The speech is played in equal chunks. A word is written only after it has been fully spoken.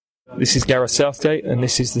This is Gareth Southgate, and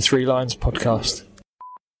this is the Three Lions podcast.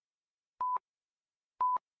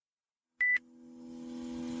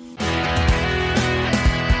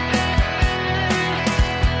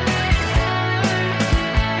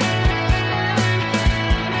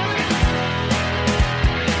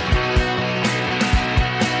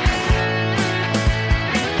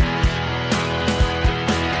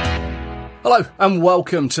 Hello and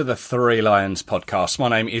welcome to the Three Lions podcast. My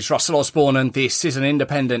name is Russell Osborne and this is an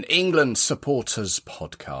independent England supporters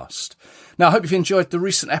podcast. Now, I hope you've enjoyed the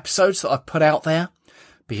recent episodes that I've put out there,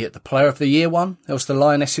 be it the Player of the Year one, there was the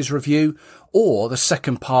Lionesses review, or the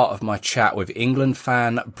second part of my chat with England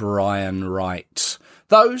fan Brian Wright.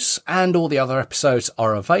 Those and all the other episodes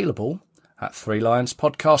are available at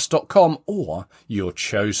threelionspodcast.com or your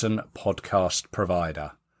chosen podcast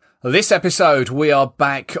provider. This episode, we are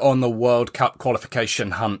back on the World Cup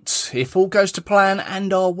qualification hunt. If all goes to plan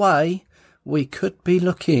and our way, we could be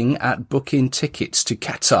looking at booking tickets to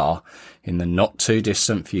Qatar in the not too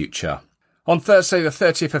distant future. On Thursday, the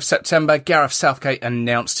 30th of September, Gareth Southgate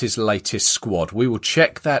announced his latest squad. We will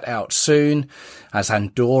check that out soon, as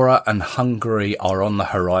Andorra and Hungary are on the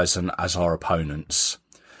horizon as our opponents.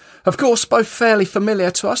 Of course, both fairly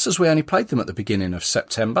familiar to us as we only played them at the beginning of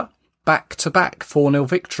September. Back-to-back 4-0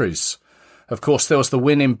 victories. Of course, there was the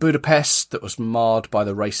win in Budapest that was marred by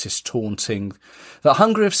the racist taunting that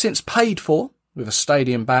Hungary have since paid for with a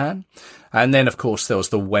stadium ban. And then, of course, there was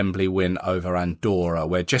the Wembley win over Andorra,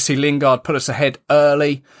 where Jesse Lingard put us ahead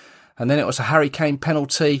early, and then it was a Harry Kane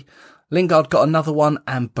penalty. Lingard got another one,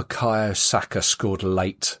 and Bukayo Saka scored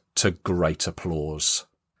late to great applause.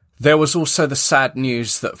 There was also the sad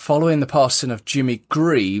news that following the passing of Jimmy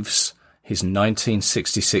Greaves, his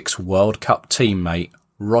 1966 World Cup teammate,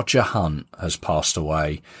 Roger Hunt, has passed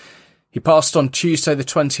away. He passed on Tuesday the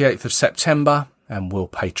 28th of September, and we'll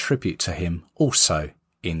pay tribute to him also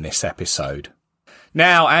in this episode.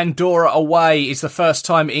 Now, Andorra away is the first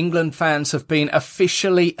time England fans have been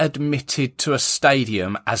officially admitted to a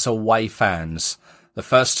stadium as away fans. The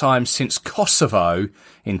first time since Kosovo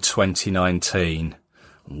in 2019.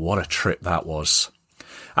 What a trip that was.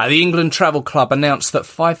 The England Travel Club announced that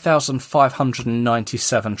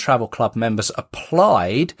 5,597 Travel Club members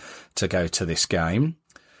applied to go to this game.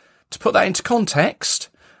 To put that into context,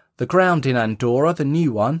 the ground in Andorra, the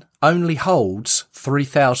new one, only holds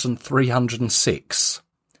 3,306.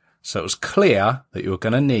 So it was clear that you were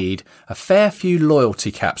going to need a fair few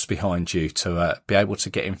loyalty caps behind you to be able to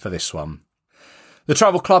get in for this one. The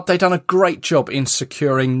Travel Club, they've done a great job in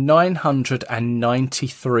securing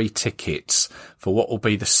 993 tickets for what will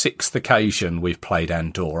be the sixth occasion we've played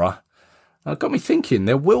Andorra. Now, it got me thinking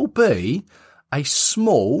there will be a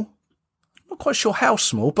small, not quite sure how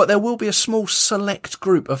small, but there will be a small select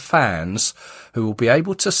group of fans who will be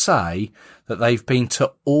able to say that they've been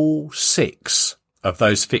to all six of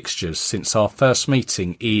those fixtures since our first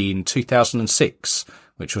meeting in 2006,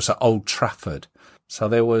 which was at Old Trafford. So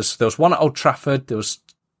there was one at Old Trafford, there was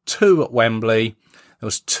two at Wembley, there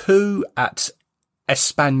was two at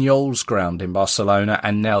Espanyol's ground in Barcelona,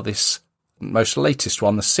 and now this most latest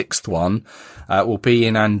one, the sixth one, will be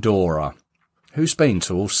in Andorra. Who's been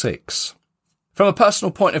to all six? From a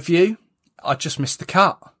personal point of view, I just missed the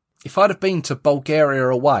cut. If I'd have been to Bulgaria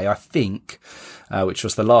away, I think, which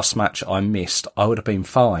was the last match I missed, I would have been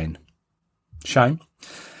fine. Shame.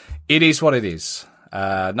 It is what it is.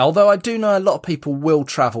 Now, although I do know a lot of people will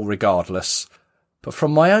travel regardless, but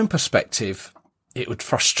from my own perspective, it would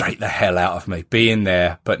frustrate the hell out of me being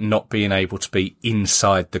there but not being able to be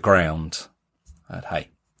inside the ground. And hey,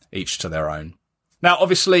 each to their own. Now,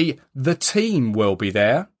 obviously, the team will be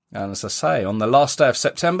there. And as I say, on the last day of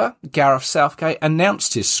September, Gareth Southgate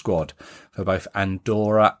announced his squad for both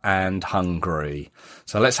Andorra and Hungary.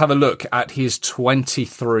 So let's have a look at his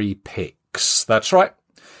 23 picks. That's right.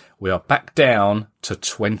 We are back down to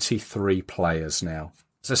 23 players now.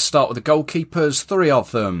 Let's start with the goalkeepers, three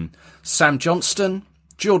of them. Sam Johnston,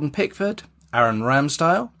 Jordan Pickford, Aaron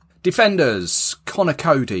Ramsdale. Defenders, Connor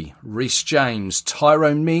Cody, Reece James,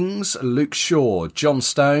 Tyrone Mings, Luke Shaw, John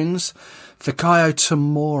Stones. Fikayo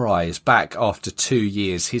Tomori is back after 2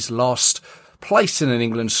 years. His last place in an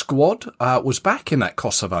England squad was back in that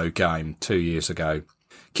Kosovo game 2 years ago.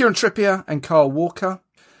 Kieran Trippier and Kyle Walker.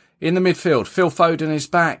 In the midfield, Phil Foden is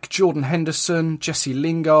back, Jordan Henderson, Jesse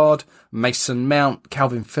Lingard, Mason Mount,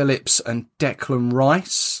 Calvin Phillips and Declan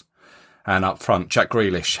Rice. And up front, Jack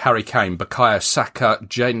Grealish, Harry Kane, Bukayo Saka,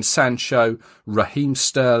 Jadon Sancho, Raheem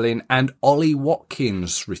Sterling and Ollie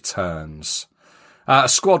Watkins returns. A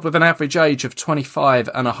squad with an average age of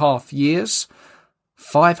 25.5 years,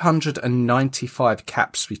 595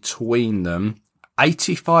 caps between them,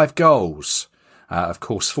 85 goals. Of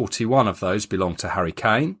course, 41 of those belong to Harry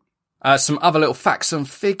Kane. Some other little facts and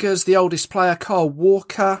figures. The oldest player, Kyle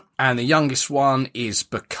Walker, and the youngest one is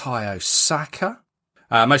Bukayo Saka.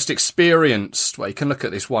 Most experienced, well, you can look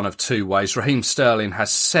at this one of two ways. Raheem Sterling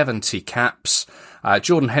has 70 caps.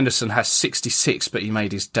 Jordan Henderson has 66, but he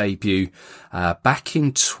made his debut back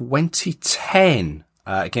in 2010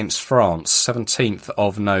 against France, 17th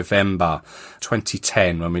of November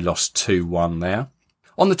 2010, when we lost 2-1 there.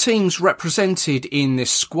 On the teams represented in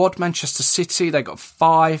this squad, Manchester City, they got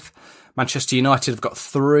 5. Manchester United have got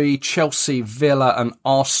 3. Chelsea, Villa and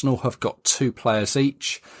Arsenal have got 2 players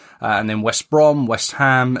each. And then West Brom, West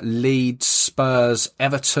Ham, Leeds, Spurs,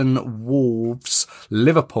 Everton, Wolves,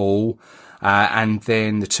 Liverpool, and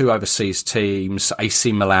then the 2 overseas teams,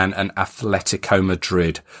 AC Milan and Atletico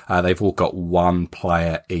Madrid. They've all got 1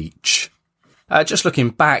 player each. Just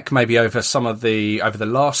looking back, maybe over the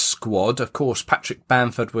last squad, of course, Patrick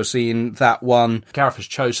Bamford was in that one. Gareth has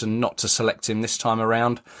chosen not to select him this time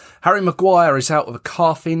around. Harry Maguire is out with a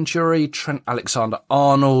calf injury. Trent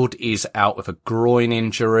Alexander-Arnold is out with a groin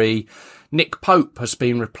injury. Nick Pope has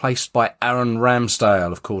been replaced by Aaron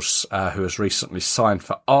Ramsdale, of course, who has recently signed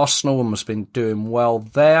for Arsenal and has been doing well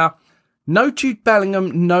there. No Jude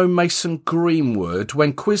Bellingham, no Mason Greenwood.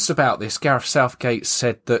 When quizzed about this, Gareth Southgate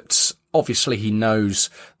said that obviously he knows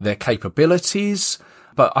their capabilities,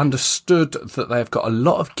 but understood that they've got a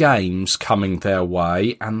lot of games coming their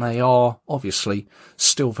way and they are obviously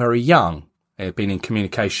still very young. They've been in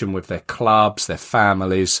communication with their clubs, their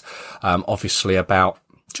families, obviously about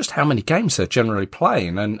just how many games they're generally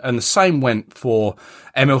playing. And the same went for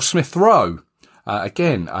Emil Smith-Rowe.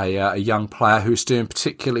 Again, a young player who's doing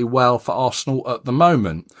particularly well for Arsenal at the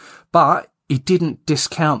moment, but he didn't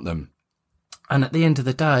discount them. And at the end of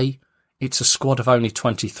the day, it's a squad of only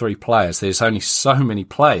 23 players. There's only so many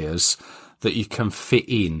players that you can fit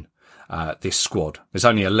in this squad. There's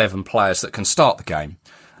only 11 players that can start the game.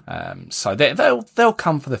 So they'll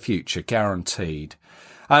come for the future, guaranteed.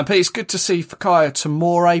 But it's good to see Fikayo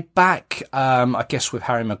Tomori back. I guess with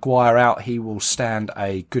Harry Maguire out, he will stand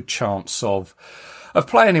a good chance of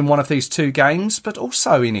playing in one of these 2 games, but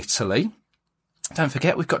also in Italy. Don't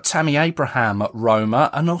forget, we've got Tammy Abraham at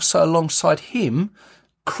Roma, and also alongside him,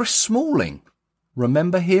 Chris Smalling.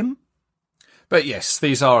 Remember him? But yes,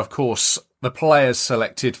 these are, of course, the players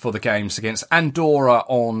selected for the games against Andorra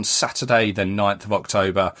on Saturday, the 9th of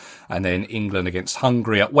October, and then England against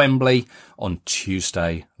Hungary at Wembley on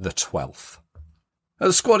Tuesday, the 12th. Now,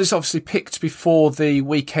 the squad is obviously picked before the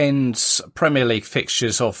weekend's Premier League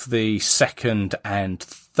fixtures of the 2nd and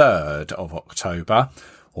 3rd of October,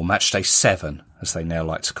 or Matchday 7, as they now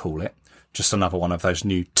like to call it. Just another one of those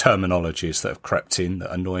new terminologies that have crept in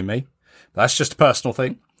that annoy me. But that's just a personal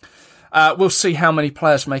thing. We'll see how many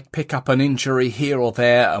players may pick up an injury here or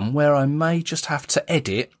there and where I may just have to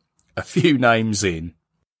edit a few names in.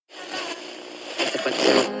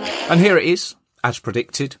 And here it is, as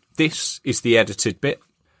predicted. This is the edited bit.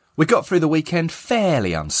 We got through the weekend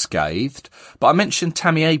fairly unscathed, but I mentioned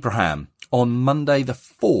Tammy Abraham. On Monday the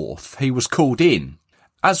 4th, he was called in,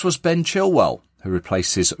 as was Ben Chilwell, who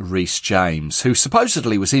replaces Reece James, who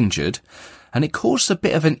supposedly was injured, and it caused a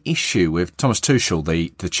bit of an issue with Thomas Tuchel,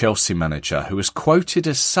 the Chelsea manager, who was quoted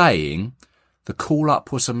as saying the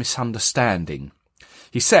call-up was a misunderstanding.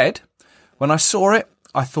 He said, "When I saw it,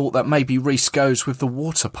 I thought that maybe Reece goes with the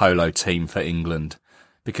water polo team for England,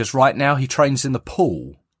 because right now he trains in the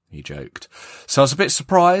pool," he joked. "So I was a bit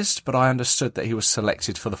surprised, but I understood that he was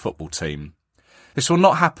selected for the football team. This will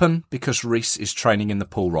not happen because Reece is training in the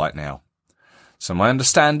pool right now. So my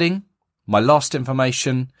understanding, my last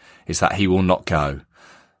information, is that he will not go.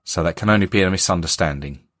 So that can only be a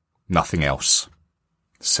misunderstanding. Nothing else,"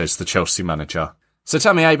 says the Chelsea manager. So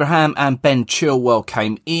Tammy Abraham and Ben Chilwell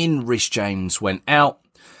came in, Reece James went out.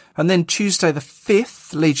 And then Tuesday the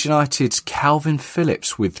 5th, Leeds United's Calvin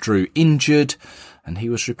Phillips withdrew injured, and he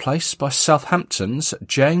was replaced by Southampton's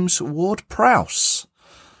James Ward-Prowse.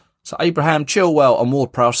 So Abraham, Chilwell and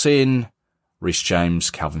Ward-Prowse in. Reece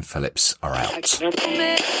James, Calvin Phillips are out.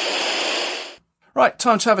 Right,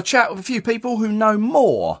 time to have a chat with a few people who know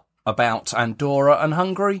more about Andorra and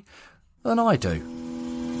Hungary than I do.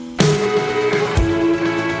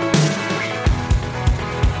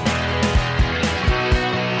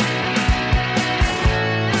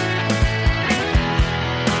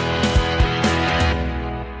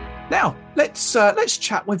 Now, let's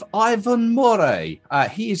chat with Ivan Morey.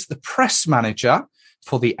 He is the press manager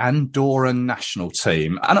for the Andorran national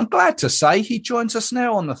team. And I'm glad to say he joins us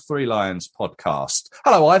now on the Three Lions podcast.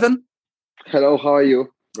 Hello, Ivan. Hello, how are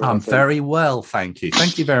you? I'm very well, thank you.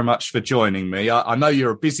 Thank you very much for joining me. I know you're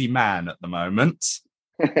a busy man at the moment.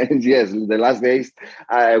 Yes, the last days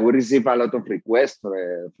we receive a lot of requests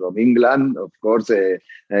from England. Of course,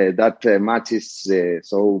 that match is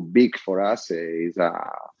so big for us.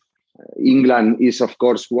 England is, of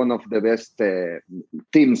course, one of the best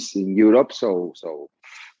teams in Europe. So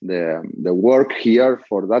the work here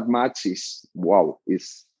for that match is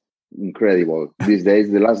incredible. These days,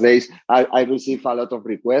 the last days, I receive a lot of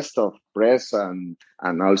requests of press and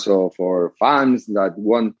also for fans that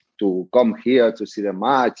want to come here to see the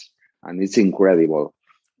match, and it's incredible.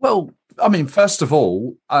 Well, I mean, first of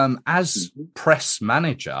all, as press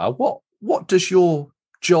manager, what does your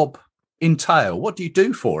job entail? What do you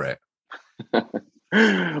do for it?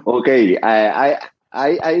 Okay,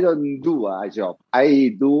 I don't do a job.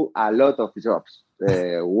 I do a lot of jobs.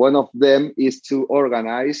 One of them is to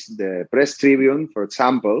organize the press tribune, for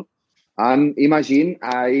example. And imagine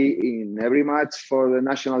in every match for the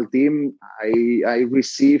national team, I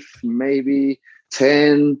receive maybe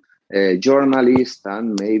 10 journalists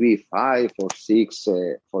and maybe 5 or 6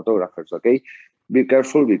 photographers, okay? Be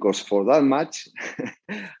careful, because for that match,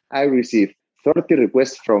 I receive 30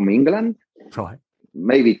 requests from England, right?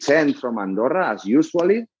 Maybe 10 from Andorra, as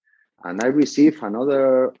usually, and I receive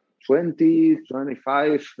another 20,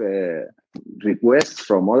 25 requests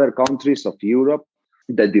from other countries of Europe.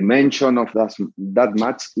 The dimension of that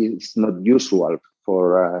match is not usual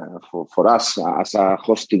for us as a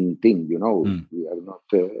hosting team. We are not.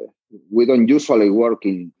 We don't usually work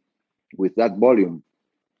with that volume.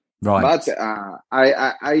 Right. But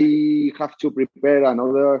I have to prepare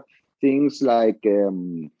another things like,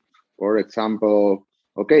 for example,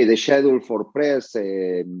 okay, the schedule for press,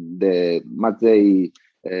 the match day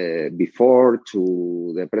before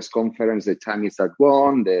to the press conference, the time is that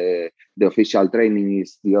one, the official training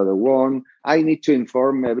is the other one. I need to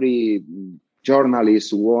inform every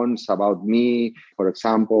journalist once about me, for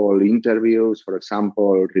example, interviews, for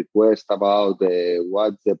example, requests about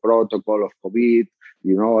what's the protocol of COVID.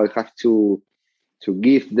 I have to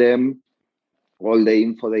give them all the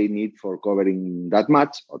info they need for covering that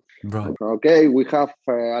match. Right. Okay, we have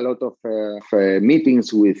a lot of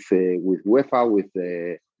meetings with UEFA, with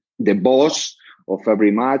the boss of every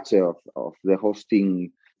match of the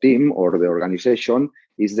hosting team or the organization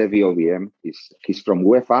is the VOBM. He's from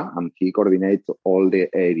UEFA and he coordinates all the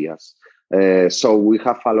areas. So we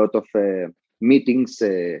have a lot of meetings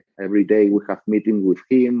every day. We have meetings with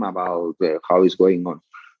him about how it's going on,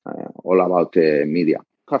 all about media.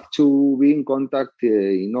 Have to be in contact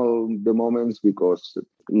in all the moments, because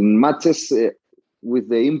in matches with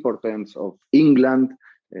the importance of England,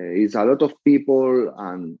 it's a lot of people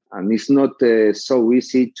and it's not so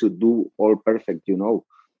easy to do all perfect.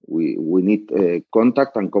 We need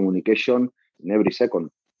contact and communication in every second.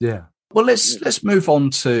 Yeah. Well, let's move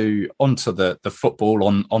on onto the football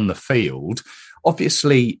on the field.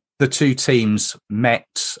 Obviously, the two teams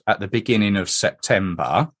met at the beginning of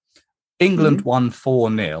September. England won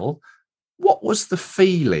 4-0. What was the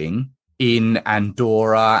feeling in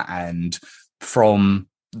Andorra and from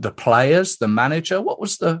the players, the manager? What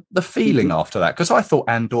was the feeling after that? Because I thought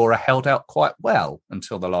Andorra held out quite well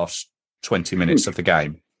until the last 20 minutes of the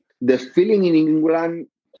game. The feeling in England,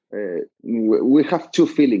 we have two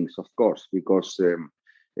feelings, of course, because,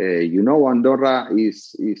 Andorra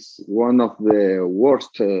is one of the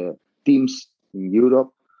worst teams in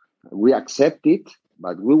Europe. We accept it,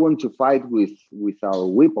 but we want to fight with our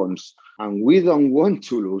weapons, and we don't want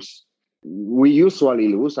to lose. We usually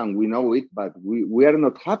lose, and we know it, but we are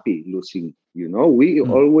not happy losing. We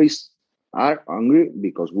always are angry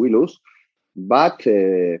because we lose. But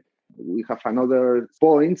we have another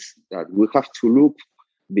point that we have to look,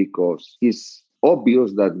 because it's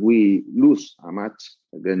obvious that we lose a match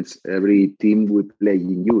against every team we play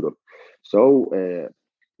in Europe. So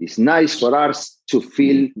it's nice for us to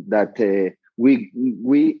feel that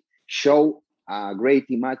we show a great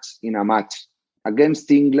image in a match. Against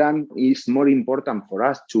England, it's more important for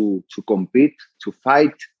us to compete, to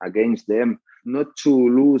fight against them, not to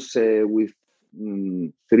lose with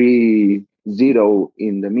 3-0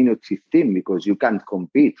 in the minute 15, because you can't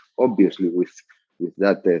compete, obviously, with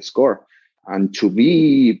that score. And to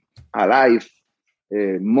be alive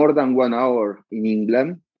more than 1 hour in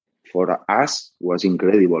England, for us, was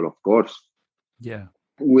incredible, of course. Yeah.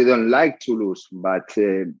 We don't like to lose, but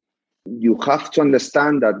you have to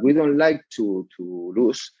understand that we don't like to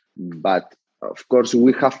lose. But of course,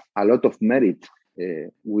 we have a lot of merit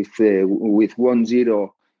with 1-0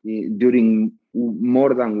 during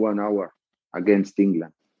more than 1 hour against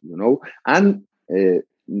England. And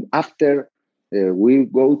after we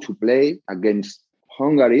go to play against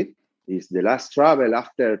Hungary, is the last travel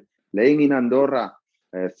after playing in Andorra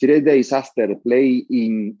 3 days after play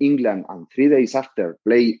in England and 3 days after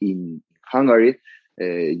play in Hungary,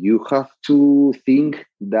 you have to think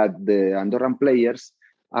that the Andorran players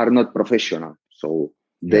are not professional. So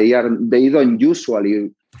they don't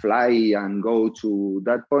usually fly and go to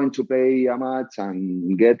that point to play a match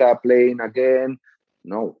and get a plane again.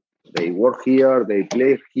 No, they work here, they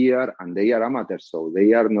play here, and they are amateurs. So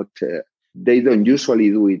they are not. They don't usually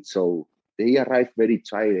do it. So they arrive very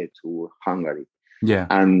tired to Hungary. Yeah.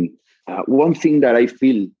 And one thing that I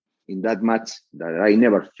feel in that match that I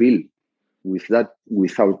never feel with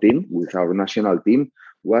our team, with our national team,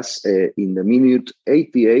 was in the minute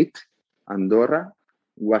 88, Andorra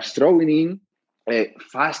was throwing in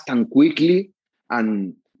fast and quickly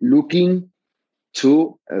and looking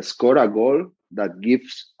to score a goal that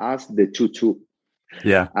gives us the 2-2.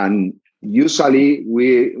 Yeah. And usually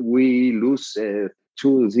we lose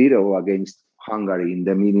 2-0 against Hungary in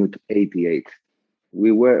the minute 88.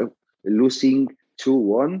 We were losing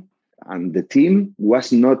 2-1 and the team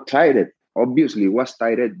was not tired. Obviously was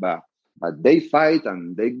tired, but they fight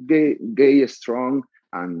and they get strong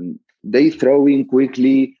and they throw in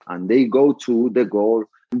quickly and they go to the goal.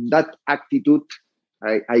 That attitude,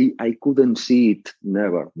 I couldn't see it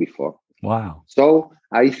never before. Wow. So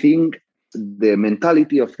I think the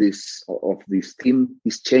mentality of this team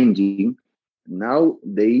is changing. Now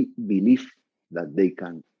they believe that they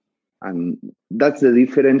can. And that's the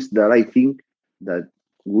difference that I think that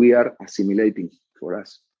we are assimilating for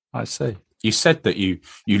us. I see. You said that you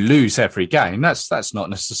lose every game. That's not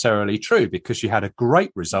necessarily true because you had a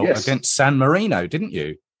great result against San Marino, didn't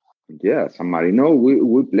you? Yeah, San Marino,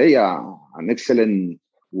 we play an excellent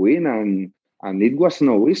win and it was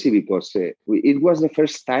not easy because it was the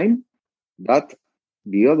first time that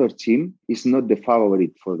the other team is not the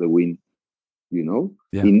favorite for the win. You know,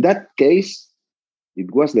 in that case, it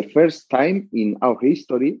was the first time in our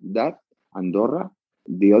history that Andorra,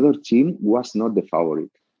 the other team, was not the favorite.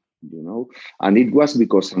 You know, and it was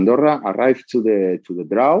because Andorra arrived to the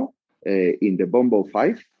draw in the Bombo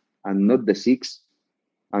 5 and not the 6.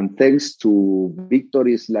 And thanks to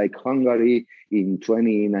victories like Hungary in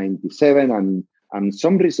 2097 and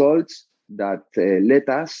some results that led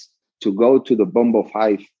us to go to the Bombo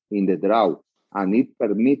 5 in the draw, and it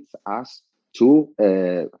permits us to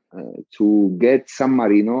get San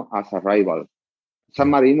Marino as a rival. San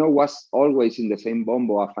Marino was always in the same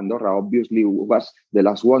bombo as Andorra. Obviously, was the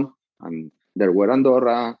last one, and there were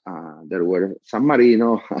Andorra, there were San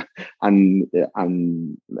Marino, and the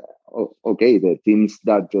teams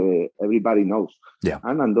that everybody knows. Yeah.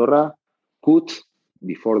 And Andorra could,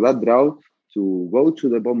 before that draw, to go to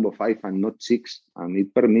the bombo 5 and not 6, and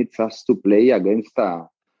it permits us to play against a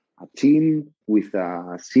team with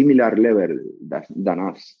a similar level than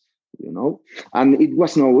us. You know, and it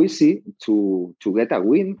was not easy to get a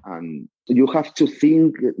win. And you have to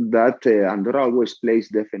think that Andorra always plays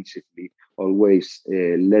defensively, always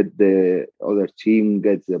let the other team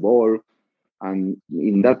get the ball. And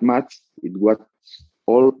in that match, it was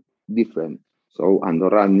all different. So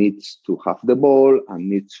Andorra needs to have the ball and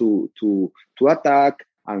needs to attack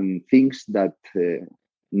and things that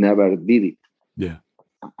never did it. Yeah.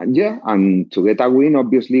 And to get a win,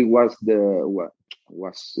 obviously, was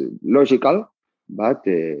logical, but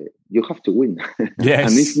you have to win. Yes.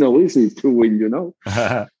 And it's not easy to win, you know.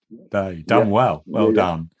 Done well. Well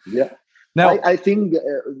done. Yeah. Now, I think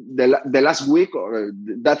the last week or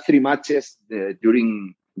that 3 matches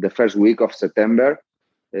during the first week of September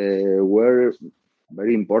were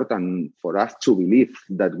very important for us to believe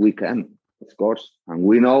that we can, of course. And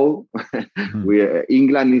we know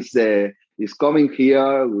England is coming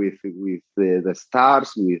here with the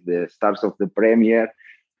stars of the Premier.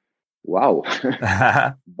 Wow.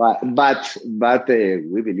 but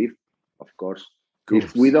we believe, of course.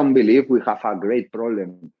 If we don't believe, we have a great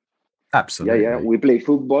problem. Absolutely. Yeah. We play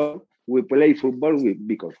football.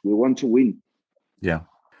 Because we want to win. Yeah.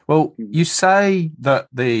 Well, you say that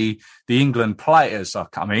the England players are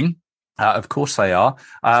coming. Of course they are.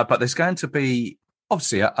 But there's going to be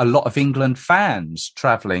obviously a lot of England fans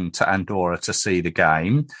travelling to Andorra to see the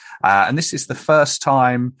game. And this is the first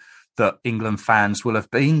time that England fans will have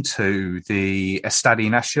been to the Estadi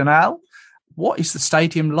Nacional. What is the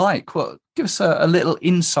stadium like? Well, give us a little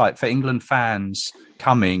insight for England fans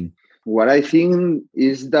coming. What I think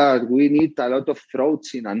is that we need a lot of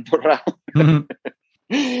throats in Andorra.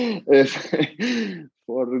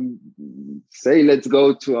 For say, let's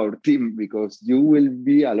go to our team, because you will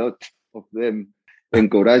be a lot of them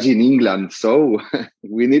encouraging England. So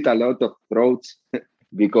we need a lot of throats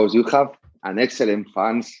because you have an excellent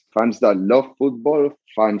fans that love football,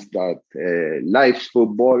 fans that likes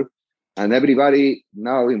football, And everybody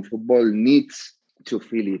now in football needs to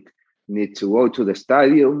feel it, need to go to the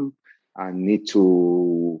stadium and need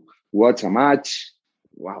to watch a match.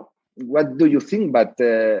 Wow. What do you think? But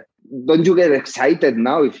don't you get excited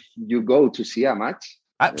now if you go to see a match?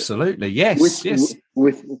 Absolutely, yes.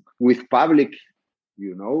 With public,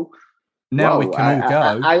 you know. Now we can all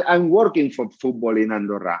go. I'm working for football in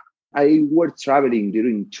Andorra. I were traveling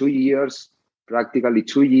during 2 years, practically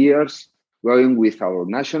 2 years, going with our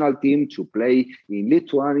national team to play in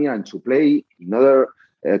Lithuania and to play in other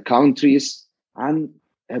countries. And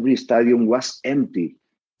every stadium was empty.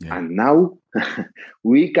 Yeah. And now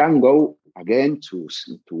we can go again to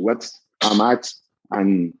watch a match,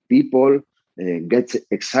 and people get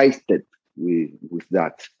excited with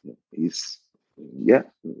that.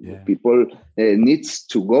 People needs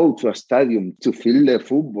to go to a stadium to feel the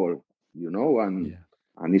football, you know, and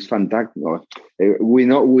it's fantastic. We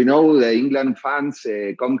know the England fans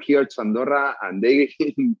come here to Andorra and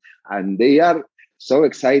they are so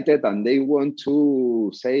excited and they want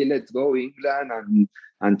to say, let's go England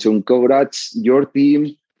and to encourage your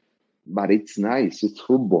team. But it's nice, it's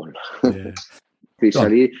football. Yeah.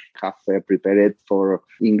 Especially have prepared for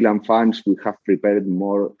England fans, we have prepared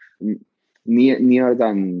more, near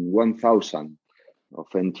than 1,000 of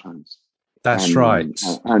entrants. That's right.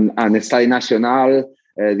 And Stade National,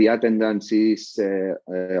 the attendance is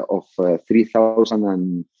of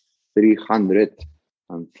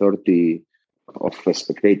 3,330 of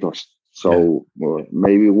spectators. So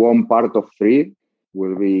maybe one part of 3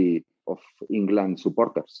 will be of England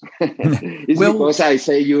supporters. It's because I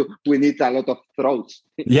say we need a lot of throats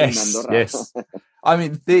in Andorra. Yes. I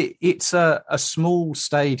mean, it's a small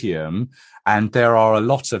stadium, and there are a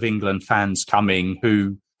lot of England fans coming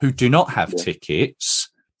who do not have tickets.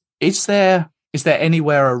 Is there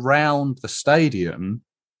anywhere around the stadium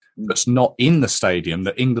that's not in the stadium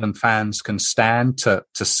that England fans can stand to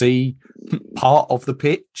see part of the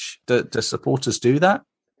pitch? Do supporters do that?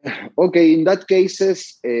 Okay, in that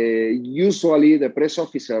cases, usually the press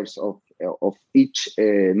officers of each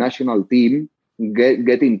national team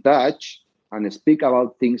get in touch and speak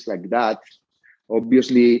about things like that.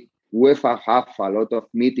 Obviously, UEFA have a lot of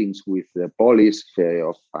meetings with the police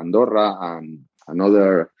of Andorra and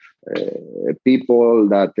other people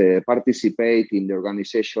that participate in the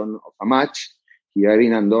organization of a match here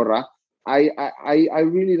in Andorra. I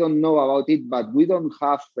really don't know about it, but we don't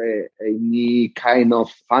have any kind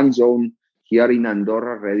of fan zone here in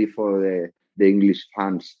Andorra ready for the English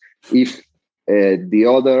fans. If the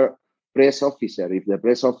other press officer, if the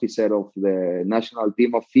press officer of the national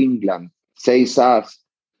team of England says us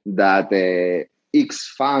that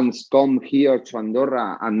X fans come here to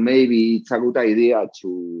Andorra and maybe it's a good idea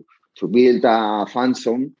to build a fan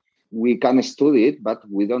zone, we can study it, but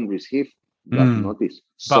we don't receive that notice.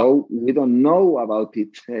 So we don't know about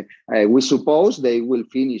it. We suppose they will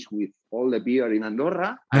finish with all the beer in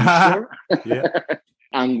Andorra, I'm sure.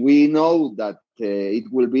 And we know that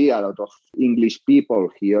it will be a lot of English people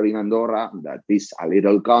here in Andorra, that is a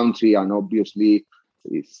little country and obviously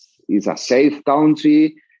it's a safe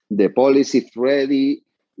country. The policy is ready.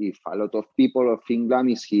 If a lot of people of England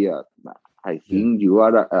is here, I think you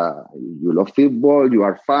are you love football, you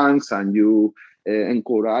are fans, and you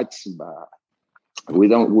encourage. But we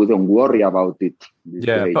don't worry about it these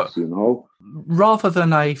days, but you know. Rather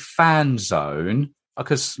than a fan zone,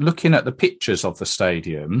 because looking at the pictures of the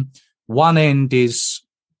stadium, one end is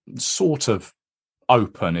sort of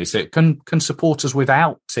open. Is it? Can supporters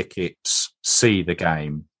without tickets see the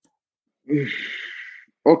game?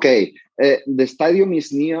 Okay, the stadium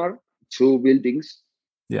is near 2 buildings.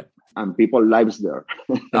 Yeah. And people lives there.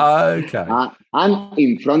 Okay. And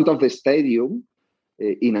in front of the stadium,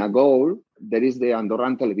 in a goal, there is the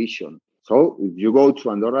Andorran television. So if you go to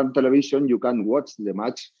Andorran television, you can watch the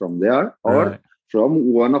match from there or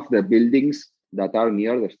from one of the buildings that are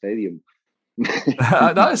near the stadium.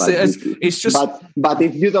 It's just. But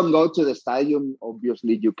if you don't go to the stadium,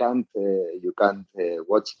 obviously you can't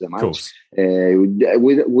watch the match.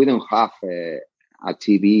 We don't have a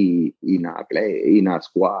TV in a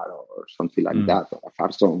square or something like that, or a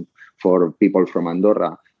far zone for people from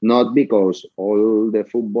Andorra. Not because all the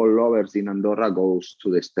football lovers in Andorra goes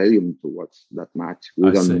to the stadium to watch that match.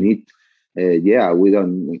 We don't need. We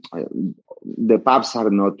don't. The pubs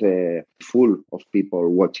are not full of people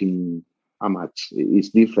watching a match. It's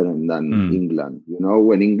different than England. You know,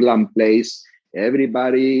 when England plays,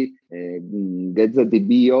 everybody gets the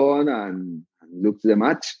TV on and looks the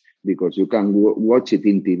match because you can watch it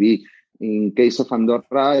in TV. In case of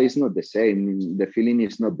Andorra, it's not the same. The feeling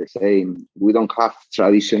is not the same. We don't have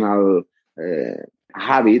traditional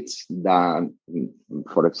habits than,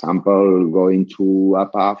 for example, going to a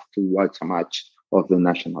pub to watch a match of the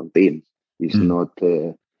national team. It's not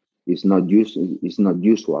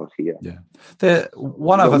usual here. Yeah.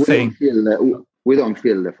 One other thing. We don't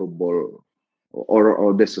feel the football,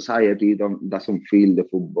 or the society doesn't feel the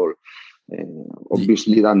football.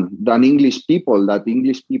 Obviously, than English people. That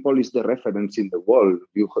English people is the reference in the world.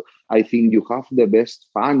 I think you have the best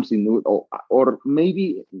fans or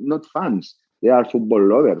maybe not fans. They are football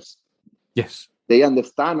lovers. Yes, they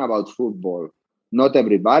understand about football. Not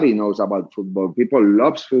everybody knows about football. People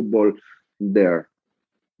love football there.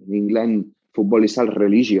 In England, football is a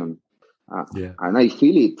religion, and I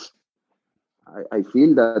feel it. I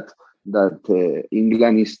feel that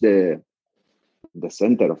England is the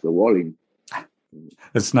center of the world.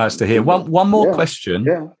 It's nice to hear. One more question.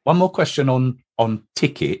 Yeah. One more question on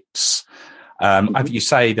tickets. Have you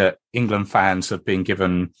say that England fans have been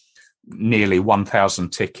given nearly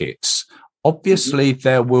 1,000 tickets? Obviously,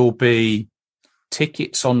 there will be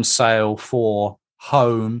tickets on sale for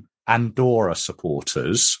home Andorra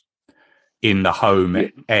supporters in the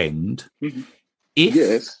home end.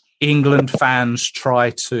 If England fans try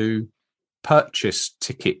to purchase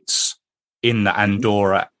tickets in the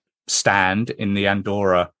Andorra stand, in the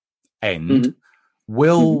Andorra end,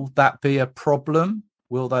 will that be a problem?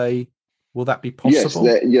 Will that be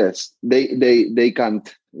possible? Yes, they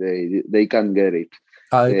can't. They can't get it.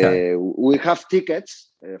 Okay. We have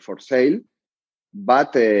tickets for sale,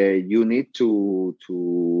 but you need to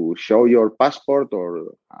show your passport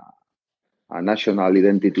or a national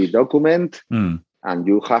identity document, and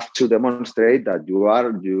you have to demonstrate that you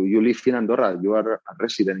live in Andorra, you are a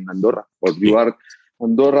resident in Andorra, or you are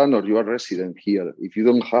Andorran, or you are resident here. If you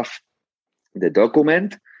don't have the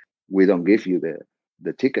document, we don't give you the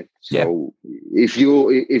ticket. So if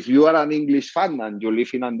you are an English fan and you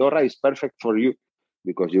live in Andorra, it's perfect for you,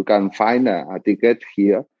 because you can find a ticket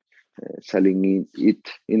here selling it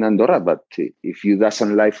in Andorra. But if you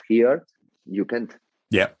doesn't live here, you can't.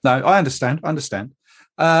 Yeah, no, I understand.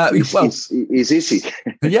 It's easy.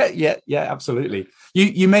 yeah, absolutely.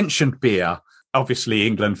 You mentioned beer. Obviously,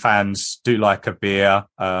 England fans do like a beer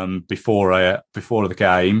before the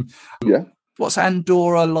game. Yeah. What's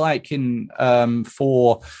Andorra like in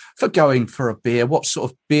for going for a beer? What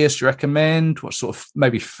sort of beers do you recommend? What sort of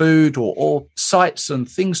maybe food or sights and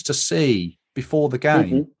things to see before the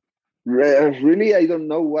game? Really, I don't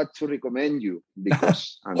know what to recommend you,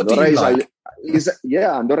 because Andorra is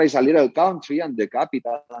a little country, and the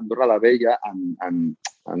capital, Andorra la Vella, and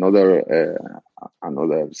another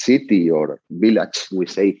city or village, we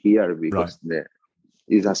say here, because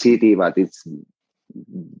it's a city, but it's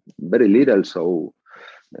very little, so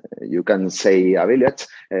you can say a village.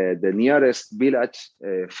 The nearest village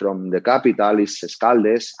from the capital is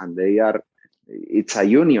Escaldes, and it's a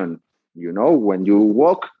union. When you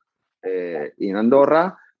walk in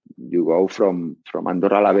Andorra, you go from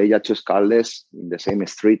Andorra la Vella to Escaldes in the same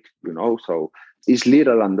street, so it's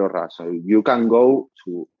little Andorra, so you can go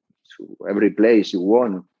to every place you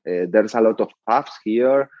want. There's a lot of pubs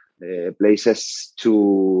here, places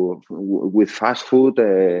with fast food,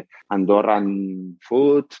 Andorran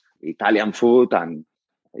food, Italian food, and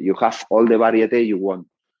you have all the variety you want.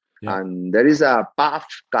 Yeah. And there is a pub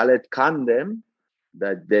called Candem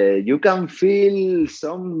that you can feel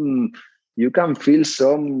some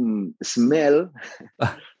smell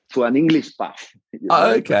to an English pub.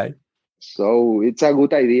 Okay. So it's a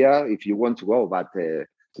good idea if you want to go, but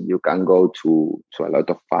you can go to a lot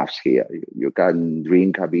of pubs here. You can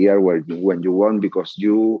drink a beer when you want, because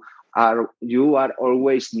you are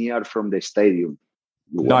always near from the stadium.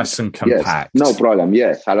 Nice and compact. Yes, no problem.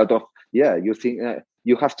 Yes, a lot of you think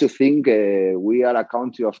you have to think we are a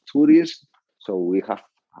country of tourists, so we have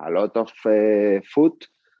a lot of food,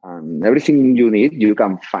 and everything you need you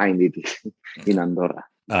can find it in Andorra.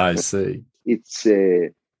 I see. It's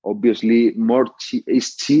obviously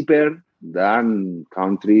it's cheaper than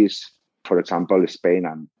countries, for example, Spain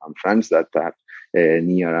and France, that are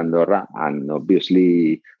near Andorra, and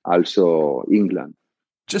obviously also England.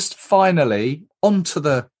 Just finally, onto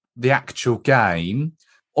the actual game.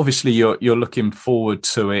 Obviously, you're looking forward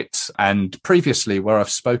to it. And previously, where I've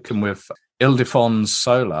spoken with Ildefons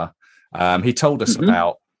Sola, he told us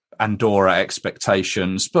about Andorra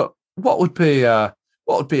expectations. But what would be a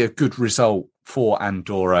good result for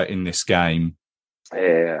Andorra in this game?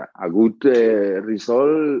 A good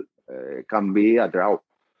result can be a draw.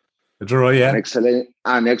 A draw, yeah.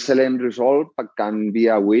 An excellent result can be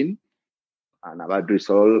a win, and a bad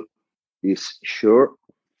result is sure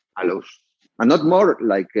a loss. And not more,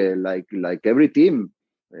 like every team.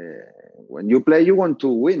 When you play, you want to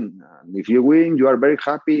win. And if you win, you are very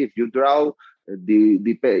happy. If you draw,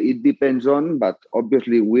 it depends on. But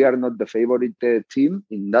obviously, we are not the favorite team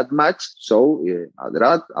in that match. So a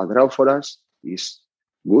draw for us is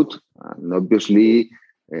good. And obviously,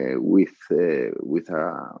 with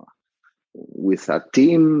a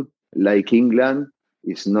team like England,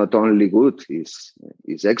 it's not only good; it's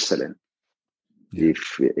excellent. Yeah.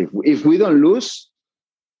 If we don't lose,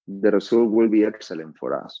 the result will be excellent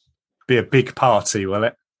for us. Be a big party, will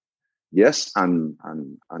it? Yes, and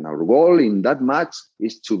our goal in that match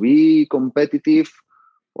is to be competitive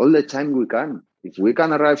all the time we can. If we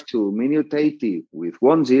can arrive to minute 80 with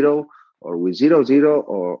 1-0 or with 0-0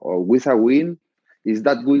 or with a win, is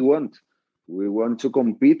that we want. We want to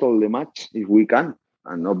compete all the match if we can.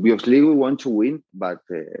 And obviously we want to win, but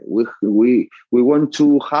we want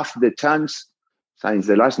to have the chance since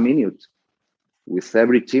the last minute with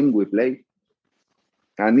every team we play.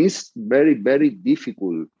 And it's very, very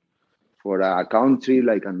difficult for a country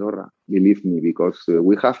like Andorra, believe me, because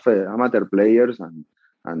we have amateur players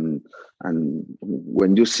and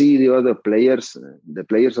when you see the other players, the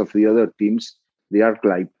players of the other teams, they are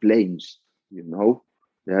like planes, you know.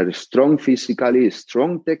 They are strong physically,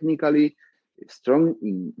 strong technically, strong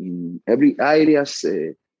in every areas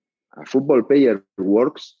a football player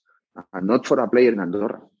works, and not for a player in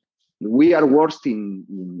Andorra. We are worst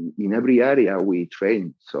in every area we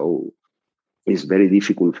train, so it's very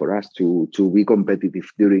difficult for us to be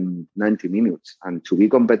competitive during 90 minutes and to be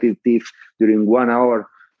competitive during 1 hour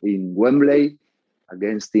in Wembley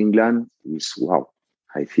against England is wow.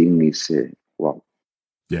 I think it's wow.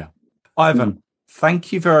 Yeah. Ivan,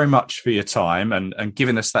 thank you very much for your time and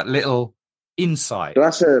giving us that little insight.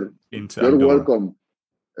 Pleasure. Into You're Andorra. welcome.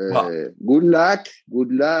 Good luck.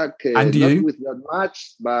 And you? Not with that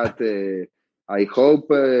match, but I hope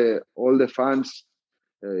all the fans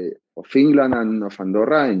of England and of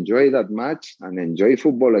Andorra enjoy that match and enjoy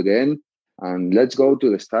football again. And let's go to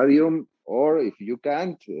the stadium, or if you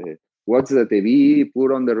can't, watch the TV,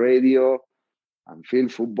 put on the radio, and feel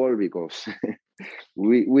football because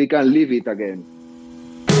we can live it again.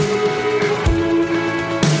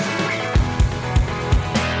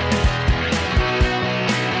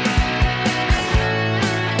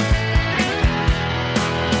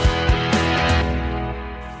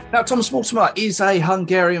 Now, Thomas Mortimer is a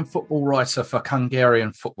Hungarian football writer for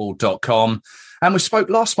HungarianFootball.com, and we spoke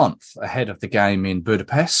last month ahead of the game in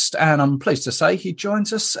Budapest, and I'm pleased to say he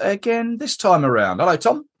joins us again this time around. Hello,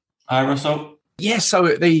 Tom. Hi, Russell. Yeah, so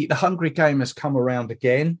the Hungary game has come around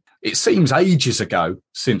again. It seems ages ago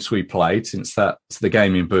since we played, since that's the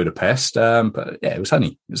game in Budapest, but yeah, it was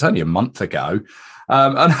only a month ago.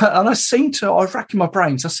 And I was racking my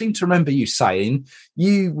brains. I seem to remember you saying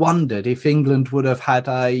you wondered if England would have had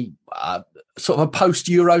a sort of a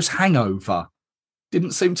post-Euros hangover.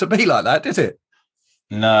 Didn't seem to be like that, did it?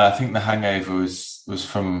 No, I think the hangover was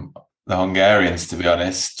from the Hungarians, to be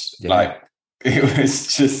honest. Yeah. Like,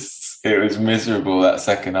 it was miserable, that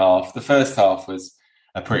second half. The first half was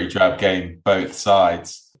a pretty drab game, both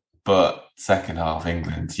sides. But second half,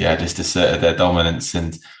 England, just asserted their dominance,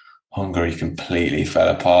 and Hungary completely fell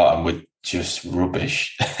apart and were just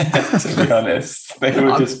rubbish. To be honest,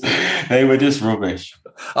 they were just rubbish.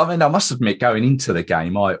 I mean, I must admit, going into the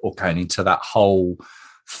game, or going into that whole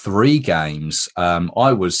 3 games,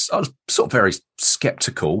 I was sort of very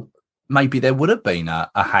sceptical. Maybe there would have been a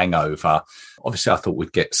hangover. Obviously, I thought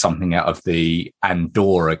we'd get something out of the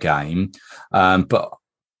Andorra game, but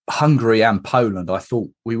Hungary and Poland, I thought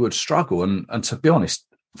we would struggle. And to be honest,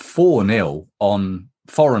 4-0 on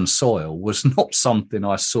foreign soil was not something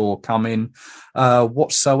I saw coming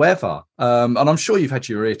whatsoever. And I'm sure you've had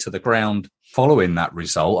your ear to the ground following that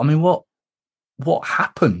result. I mean, what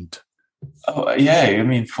happened? Oh, yeah, I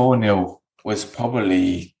mean, 4-0 was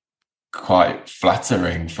probably quite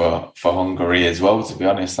flattering for Hungary as well, to be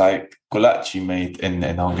honest. Like, Gulácsi made in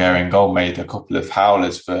Hungarian goal, made a couple of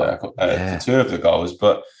howlers for 2 of the goals,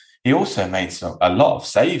 but he also made a lot of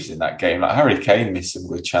saves in that game. Like, Harry Kane missed some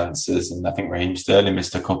good chances, and I think Raheem Sterling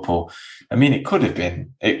missed a couple. I mean,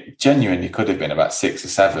 it genuinely could have been about 6 or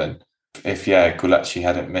 7 if Gulácsi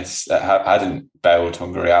hadn't bailed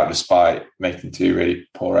Hungary out despite making 2 really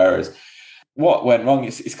poor errors. What went wrong?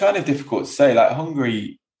 It's kind of difficult to say. Like,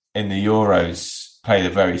 Hungary in the Euros played a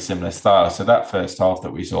very similar style. So that first half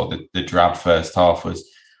that we saw, the drab first half, was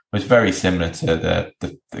very similar to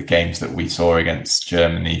the games that we saw against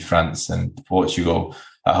Germany, France and Portugal.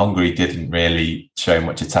 Hungary didn't really show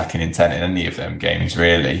much attacking intent in any of them games,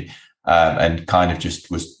 really, and kind of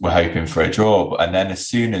just were hoping for a draw. And then as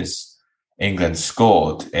soon as England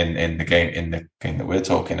scored in the game that we're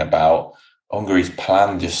talking about, Hungary's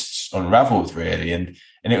plan just unravelled, really. And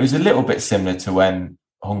it was a little bit similar to when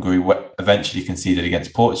Hungary eventually conceded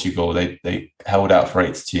against Portugal. They held out for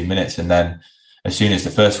 82 minutes, and then as soon as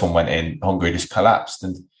the first one went in, Hungary just collapsed.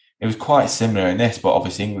 And it was quite similar in this, but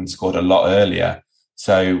obviously England scored a lot earlier.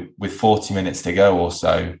 So with 40 minutes to go or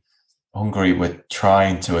so, Hungary were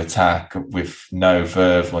trying to attack with no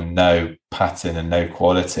verve or no pattern and no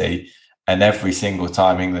quality. And every single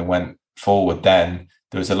time England went forward, then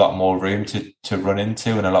there was a lot more room to run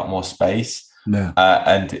into and a lot more space. Yeah.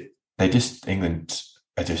 And England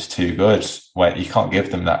are just too good. Where you can't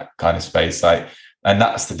give them that kind of space. And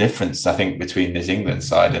that's the difference, I think, between this England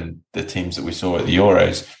side and the teams that we saw at the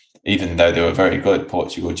Euros. Even though they were very good,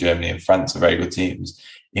 Portugal, Germany and France are very good teams,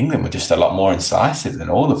 England were just a lot more incisive than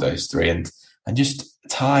all of those three, and just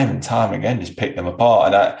time and time again just picked them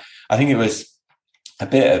apart. And I think it was a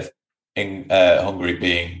bit of Hungary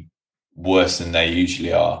being worse than they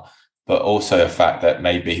usually are, but also the fact that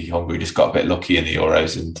maybe Hungary just got a bit lucky in the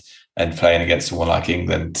Euros and playing against someone like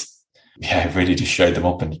England, it really just showed them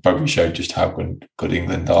up and probably showed just how good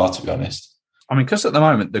England are, to be honest. I mean, because at the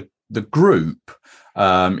moment the group,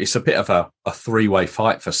 it's a bit of a three-way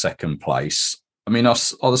fight for second place. I mean, are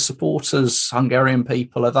the supporters, Hungarian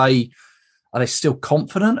people, are they still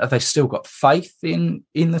confident? Have they still got faith in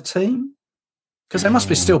the team? Because they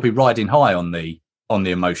must still be riding high on the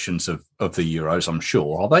emotions of the Euros, I'm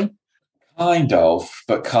sure, are they? Kind of,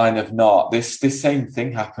 but kind of not. This same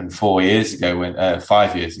thing happened 5 years ago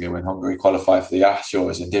when Hungary qualified for the last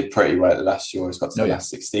Euros and did pretty well at the last Euros, got to the last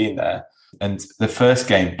 16 there. And the first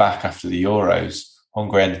game back after the Euros,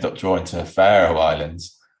 Hungary ended up drawing to the Faroe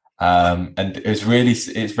Islands. And it's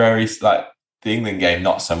very like the England game,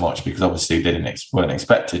 not so much, because obviously they weren't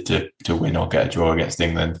expected to win or get a draw against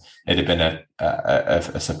England. It'd have been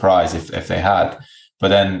a surprise if they had. But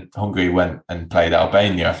then Hungary went and played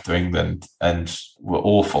Albania after England and were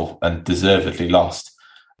awful and deservedly lost.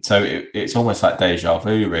 So it's almost like deja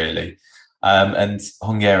vu, really. And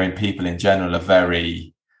Hungarian people in general are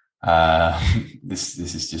very, this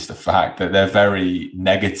is just a fact, that they're very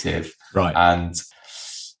negative. Right. And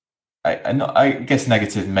I guess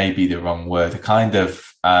negative may be the wrong word. They're kind of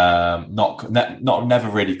never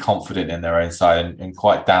really confident in their own side and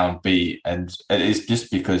quite downbeat. And it's just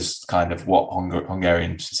because kind of what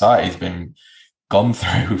Hungarian society has been gone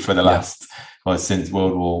through for the last, since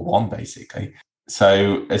World War One, basically.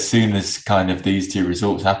 So as soon as kind of these two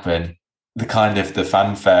results happen, the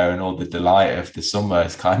fanfare and all the delight of the summer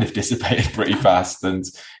has kind of dissipated pretty fast, and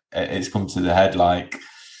it's come to the head like,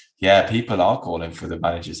 people are calling for the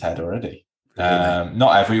manager's head already.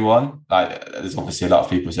 Not everyone. There's obviously a lot of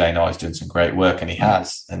people saying, he's done some great work, and he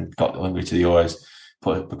has, and got Hungary to the Euros,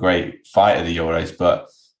 put up a great fight at the Euros. But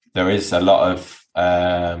there is a lot of,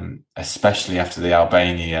 especially after the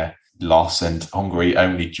Albania loss, and Hungary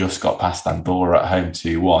only just got past Andorra at home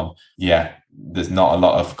 2-1. There's not a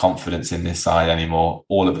lot of confidence in this side anymore,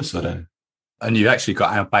 all of a sudden. And you've actually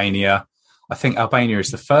got Albania. I think Albania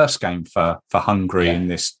is the first game for Hungary in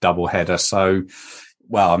this doubleheader. So,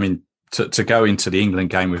 I mean, to go into the England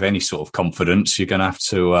game with any sort of confidence, you're going to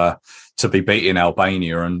have to be beating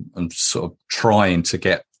Albania and sort of trying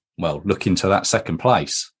to look into that second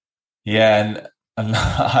place. Yeah, and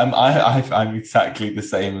I'm exactly the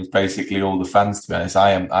same as basically all the fans, to be honest.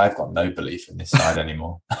 I've got no belief in this side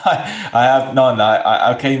anymore. I have none.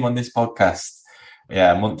 I came on this podcast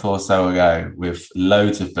a month or so ago with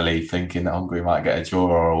loads of belief, thinking that Hungary might get a draw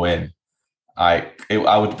or a win. I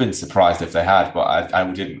would have been surprised if they had, but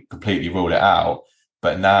I didn't completely rule it out.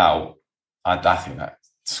 But now I think that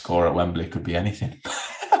score at Wembley could be anything.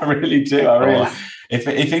 I really do. If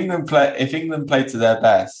England play to their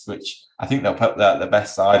best, which I think they'll put the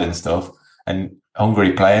best side and stuff, and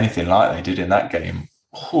Hungary play anything like they did in that game,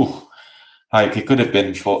 it could have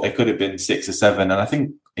been 6 or 7, and I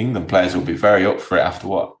think England players will be very up for it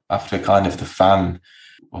after kind of the fan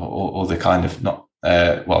or the kind of not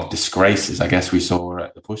disgraces, I guess, we saw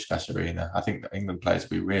at the Puskás Arena. I think the England players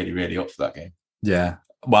will be really, really up for that game. Yeah.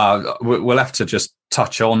 Well, we'll have to just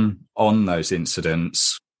touch on those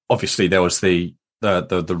incidents. Obviously, there was the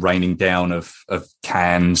raining down of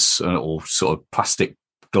cans or sort of plastic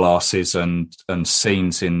glasses and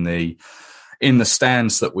scenes in the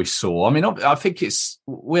stands that we saw. I mean, I think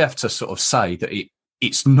we have to sort of say that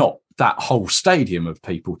it's not that whole stadium of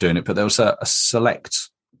people doing it, but there was a select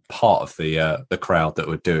part of the crowd that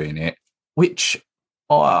were doing it, which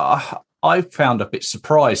I found a bit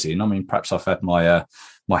surprising. I mean, perhaps I've had my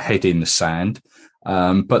head in the sand,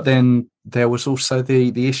 but then there was also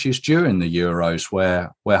the issues during the Euros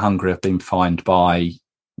where Hungary have been fined by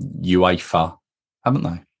UEFA, haven't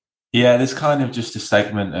they? Yeah, there's kind of just a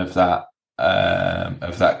segment of that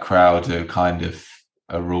of that crowd are kind of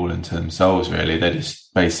a rule unto themselves. Really, they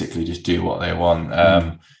just basically just do what they want.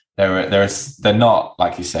 They're not,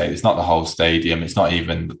 like you say, it's not the whole stadium. It's not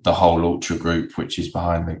even the whole ultra group, which is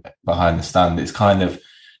behind the stand. It's kind of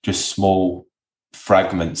just small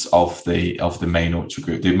fragments of the main ultra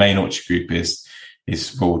group. The main ultra group is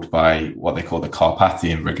ruled by what they call the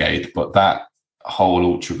Carpathian Brigade, but that whole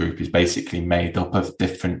ultra group is basically made up of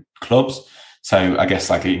different clubs. So I guess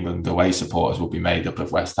like England away supporters will be made up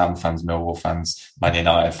of West Ham fans, Millwall fans, Man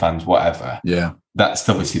United fans, whatever. Yeah, that's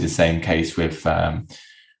obviously the same case with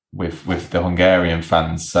the Hungarian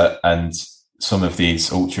fans, and some of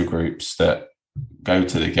these ultra groups that go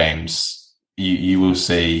to the games. You will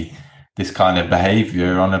see this kind of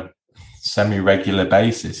behaviour on a semi-regular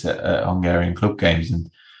basis at Hungarian club games,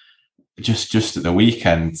 and just at the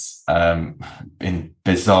weekend, in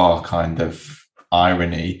bizarre kind of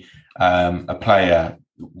irony, a player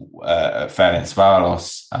at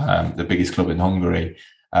Ferencváros, the biggest club in Hungary,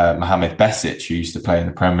 Mohamed Besic, who used to play in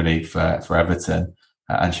the Premier League for Everton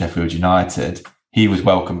and Sheffield United, he was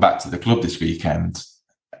welcomed back to the club this weekend,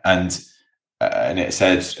 and it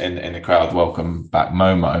said in the crowd, "Welcome back,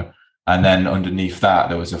 Momo." And then underneath that,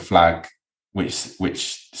 there was a flag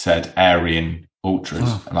which said Aryan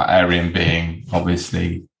Ultras, like Aryan being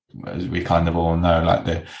obviously, as we kind of all know, like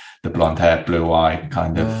the blonde hair, blue eye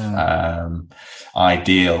kind of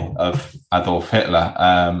ideal of Adolf Hitler.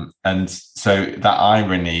 And so that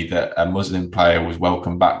irony that a Muslim player was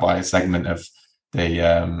welcomed back by a segment of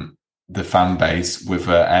the fan base with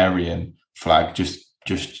an Aryan flag just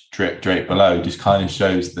draped below just kind of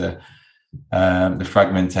shows the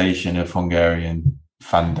fragmentation of Hungarian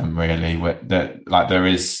fandom, really. That like there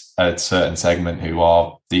is a certain segment who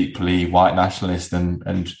are deeply white nationalist and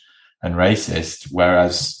racist,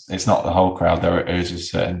 whereas it's not the whole crowd. There is a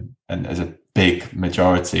certain, and there's a big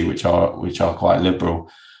majority which are quite liberal,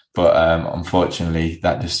 but unfortunately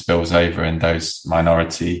that just spills over, and those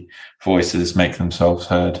minority voices make themselves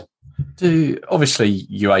heard. Obviously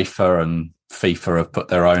UEFA and FIFA have put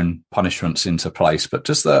their own punishments into place, but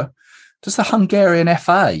does the Hungarian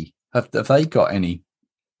FA have they got any?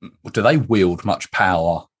 Do they wield much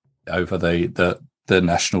power over the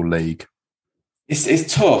National League?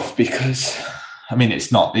 It's tough because, I mean, it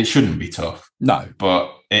shouldn't be tough. No,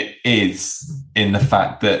 but it is, in the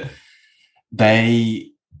fact that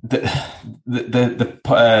the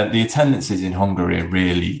attendances in Hungary are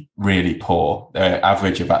really, really poor. They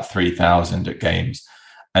average about 3,000 at games,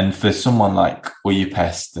 and for someone like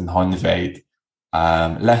Újpest and Honvéd,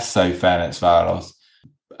 less so Ferencváros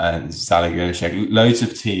and Zalaegerszeg, loads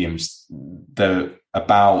of teams,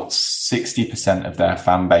 about 60% of their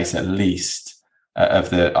fan base at least of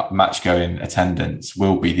the match-going attendance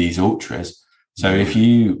will be these ultras. So if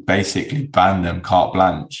you basically ban them carte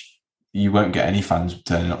blanche, you won't get any fans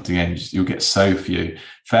turning up to games. You'll get so few.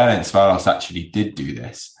 Ferencváros actually did do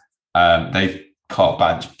this. They carte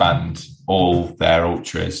blanche banned all their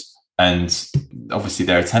ultras, and obviously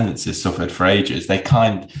their attendances suffered for ages. They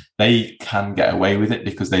can get away with it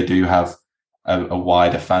because they do have a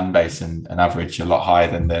wider fan base and an average a lot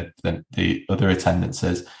higher than the other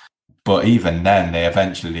attendances. But even then, they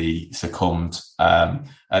eventually succumbed. And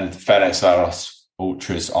Ferencváros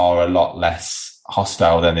ultras are a lot less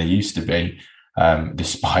hostile than they used to be,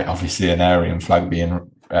 despite obviously an Aryan flag being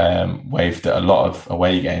waved at a lot of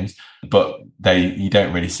away games. But you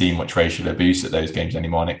don't really see much racial abuse at those games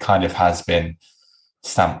anymore, and it kind of has been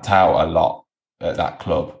stamped out a lot at that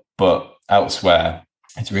club. But elsewhere,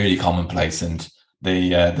 it's really commonplace, and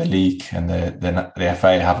the league and the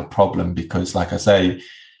FA have a problem because, like I say,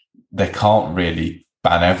 they can't really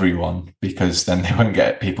ban everyone because then they won't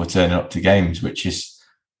get people turning up to games, which is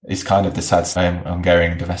kind of the sad state of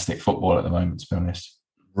Hungarian domestic football at the moment, to be honest.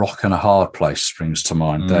 Rock and a hard place springs to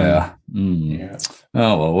mind there. Yeah.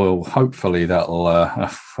 Oh, well, hopefully that'll,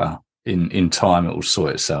 in time, it will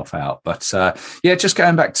sort itself out. But just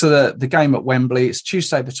going back to the game at Wembley, it's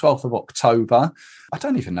Tuesday, the 12th of October. I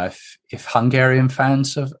don't even know if Hungarian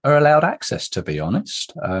fans are allowed access, to be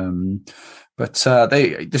honest. But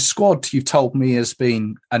the squad you told me has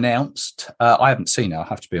been announced. I haven't seen it, I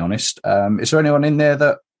have to be honest. Is there anyone in there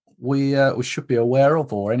that we should be aware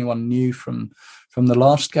of, or anyone new from the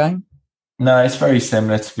last game? No, it's very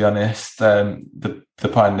similar, to be honest. The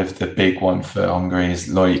kind of the big one for Hungary is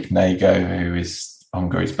Loic Nego, who is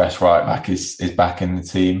Hungary's best right back, is back in the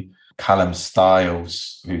team. Callum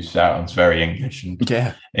Styles, who sounds very English and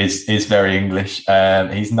is very English.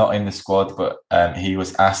 He's not in the squad, but he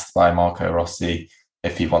was asked by Marco Rossi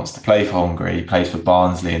if he wants to play for Hungary. He plays for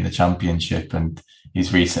Barnsley in the Championship, and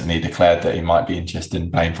he's recently declared that he might be interested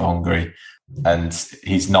in playing for Hungary. And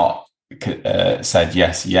he's not said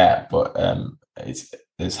yes yet, but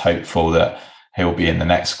it's hopeful that he'll be in the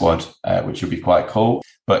next squad, which will be quite cool.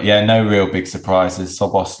 But yeah, no real big surprises.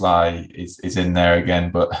 Szoboszlai is in there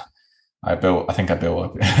again, but I think I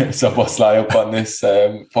built Szoboszlai up on this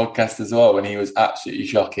podcast as well when he was absolutely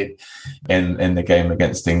shocking in the game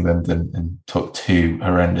against England and took 2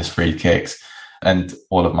 horrendous free kicks. And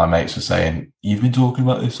all of my mates were saying, "You've been talking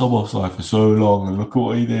about this Szoboszlai for so long, and look at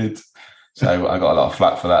what he did." So I got a lot of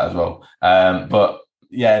flack for that as well. But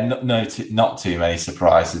yeah, not too many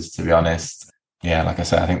surprises, to be honest. Yeah, like I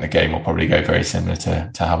said, I think the game will probably go very similar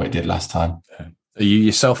to how it did last time. Are you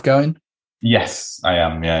yourself going? Yes, I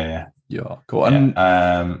am. Yeah. Yeah, go on.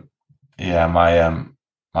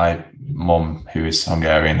 My mum, who is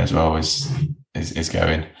Hungarian as well, is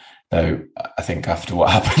going. Though I think after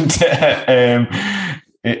what happened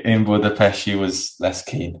in Budapest, she was less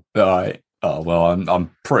keen. Right. Oh well,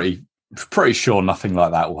 I'm pretty sure nothing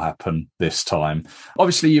like that will happen this time.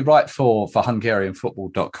 Obviously, you write for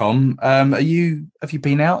HungarianFootball.com. Have you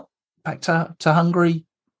been out back to Hungary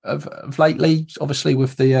of lately? Obviously,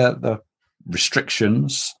 with the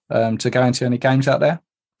restrictions to go into any games out there.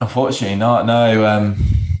 Unfortunately, not. No.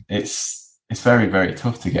 It's very, very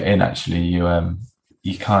tough to get in. Actually,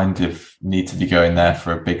 you kind of need to be going there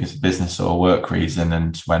for a big business or work reason.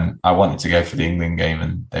 And when I wanted to go for the England game,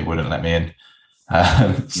 and they wouldn't let me in.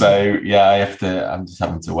 So yeah, I'm just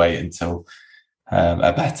having to wait until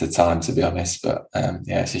a better time, to be honest. But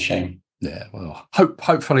yeah, it's a shame. Yeah, well,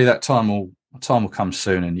 hopefully that time will come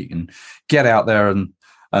soon, and you can get out there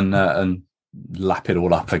and lap it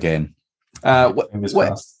all up again.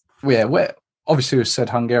 Where obviously we've said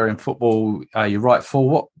Hungarian football. You write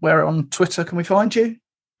for where on Twitter can we find you?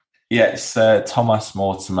 Yeah, it's Thomas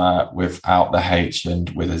Mortimer without the H and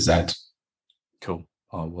with a Z. Cool.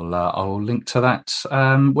 I will link to that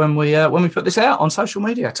when we put this out on social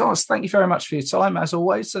media. Thomas, thank you very much for your time as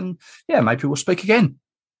always, and yeah, maybe we'll speak again.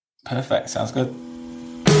 Perfect. Sounds good.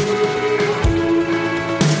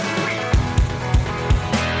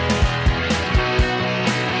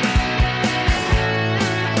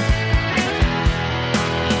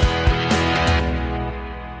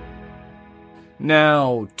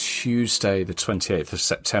 Now, Tuesday, the 28th of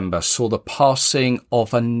September, saw the passing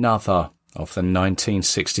of another of the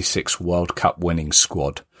 1966 World Cup winning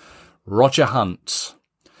squad, Roger Hunt.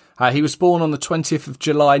 He was born on the 20th of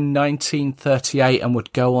July 1938 and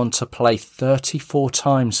would go on to play 34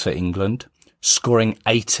 times for England, scoring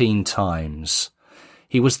 18 times.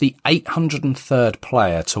 He was the 803rd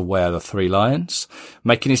player to wear the Three Lions,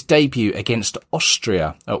 making his debut against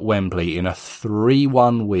Austria at Wembley in a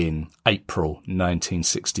 3-1 win, April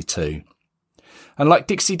 1962. And like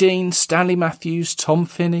Dixie Dean, Stanley Matthews, Tom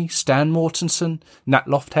Finney, Stan Mortensen, Nat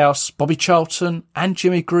Lofthouse, Bobby Charlton and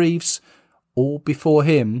Jimmy Greaves, all before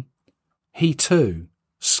him, he too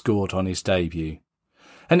scored on his debut.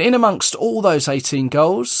 And in amongst all those 18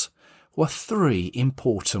 goals were 3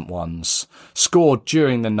 important ones scored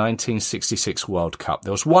during the 1966 World Cup.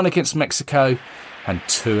 There was 1 against Mexico and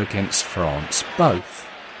 2 against France, both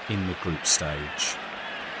in the group stage.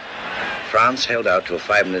 France held out till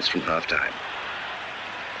 5 minutes from half-time.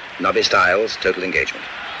 Nobby Stiles, total engagement.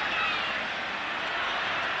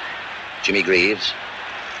 Jimmy Greaves,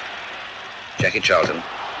 Jackie Charlton,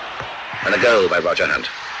 and a goal by Roger Hunt.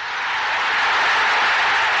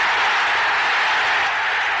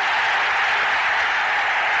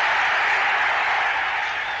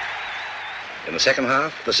 In the second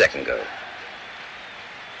half, the second goal.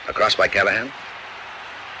 A cross by Callahan,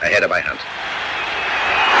 a header by Hunt.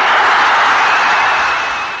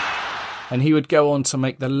 And he would go on to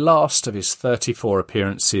make the last of his 34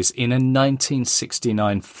 appearances in a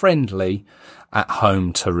 1969 friendly at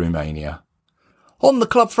home to Romania. On the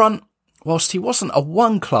club front, whilst he wasn't a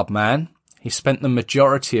one-club man, he spent the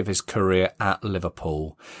majority of his career at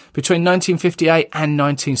Liverpool. Between 1958 and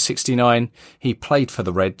 1969, he played for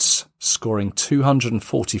the Reds, scoring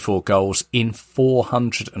 244 goals in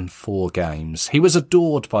 404 games. He was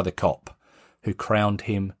adored by the Kop, who crowned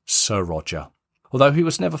him Sir Roger, although he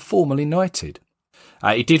was never formally knighted.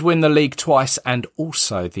 He did win the league twice and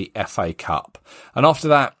also the FA Cup. And after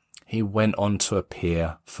that, he went on to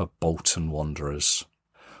appear for Bolton Wanderers.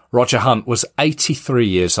 Roger Hunt was 83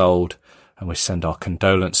 years old, and we send our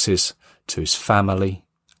condolences to his family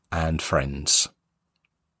and friends.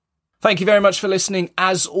 Thank you very much for listening.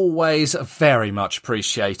 As always, very much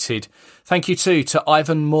appreciated. Thank you too to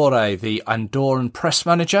Ivan More, the Andorran press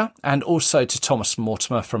manager, and also to Thomas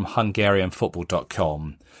Mortimer from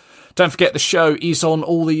HungarianFootball.com. Don't forget the show is on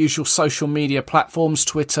all the usual social media platforms,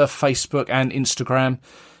 Twitter, Facebook and Instagram.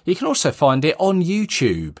 You can also find it on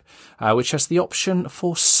YouTube, which has the option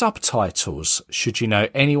for subtitles, should you know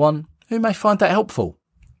anyone who may find that helpful.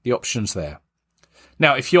 The option's there.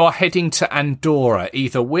 Now, if you are heading to Andorra,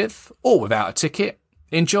 either with or without a ticket,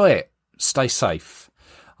 enjoy it. Stay safe.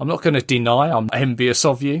 I'm not going to deny I'm envious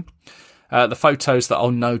of you. The photos that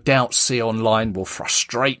I'll no doubt see online will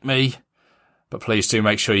frustrate me. But please do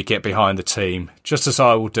make sure you get behind the team, just as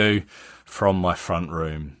I will do from my front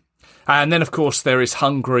room. And then, of course, there is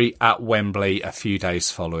Hungary at Wembley a few days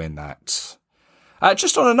following that.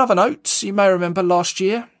 Just on another note, you may remember last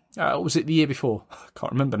year, or was it the year before? I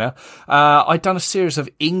can't remember now. I'd done a series of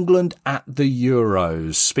England at the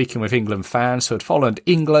Euros, speaking with England fans who had followed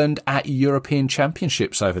England at European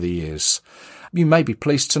Championships over the years. You may be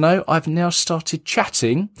pleased to know I've now started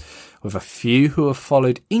chatting with a few who have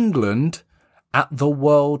followed England at the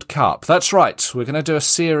World Cup. That's right, we're going to do a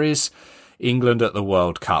series, England at the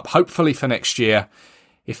World Cup, hopefully for next year.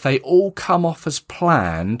 If they all come off as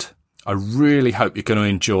planned, I really hope you're going to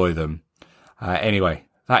enjoy them. Anyway,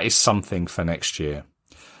 that is something for next year.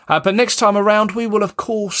 But next time around, we will, of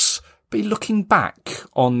course, be looking back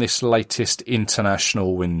on this latest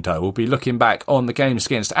international window. We'll be looking back on the games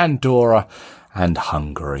against Andorra and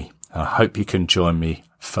Hungary. I hope you can join me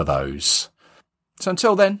for those. So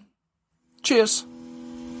until then, cheers.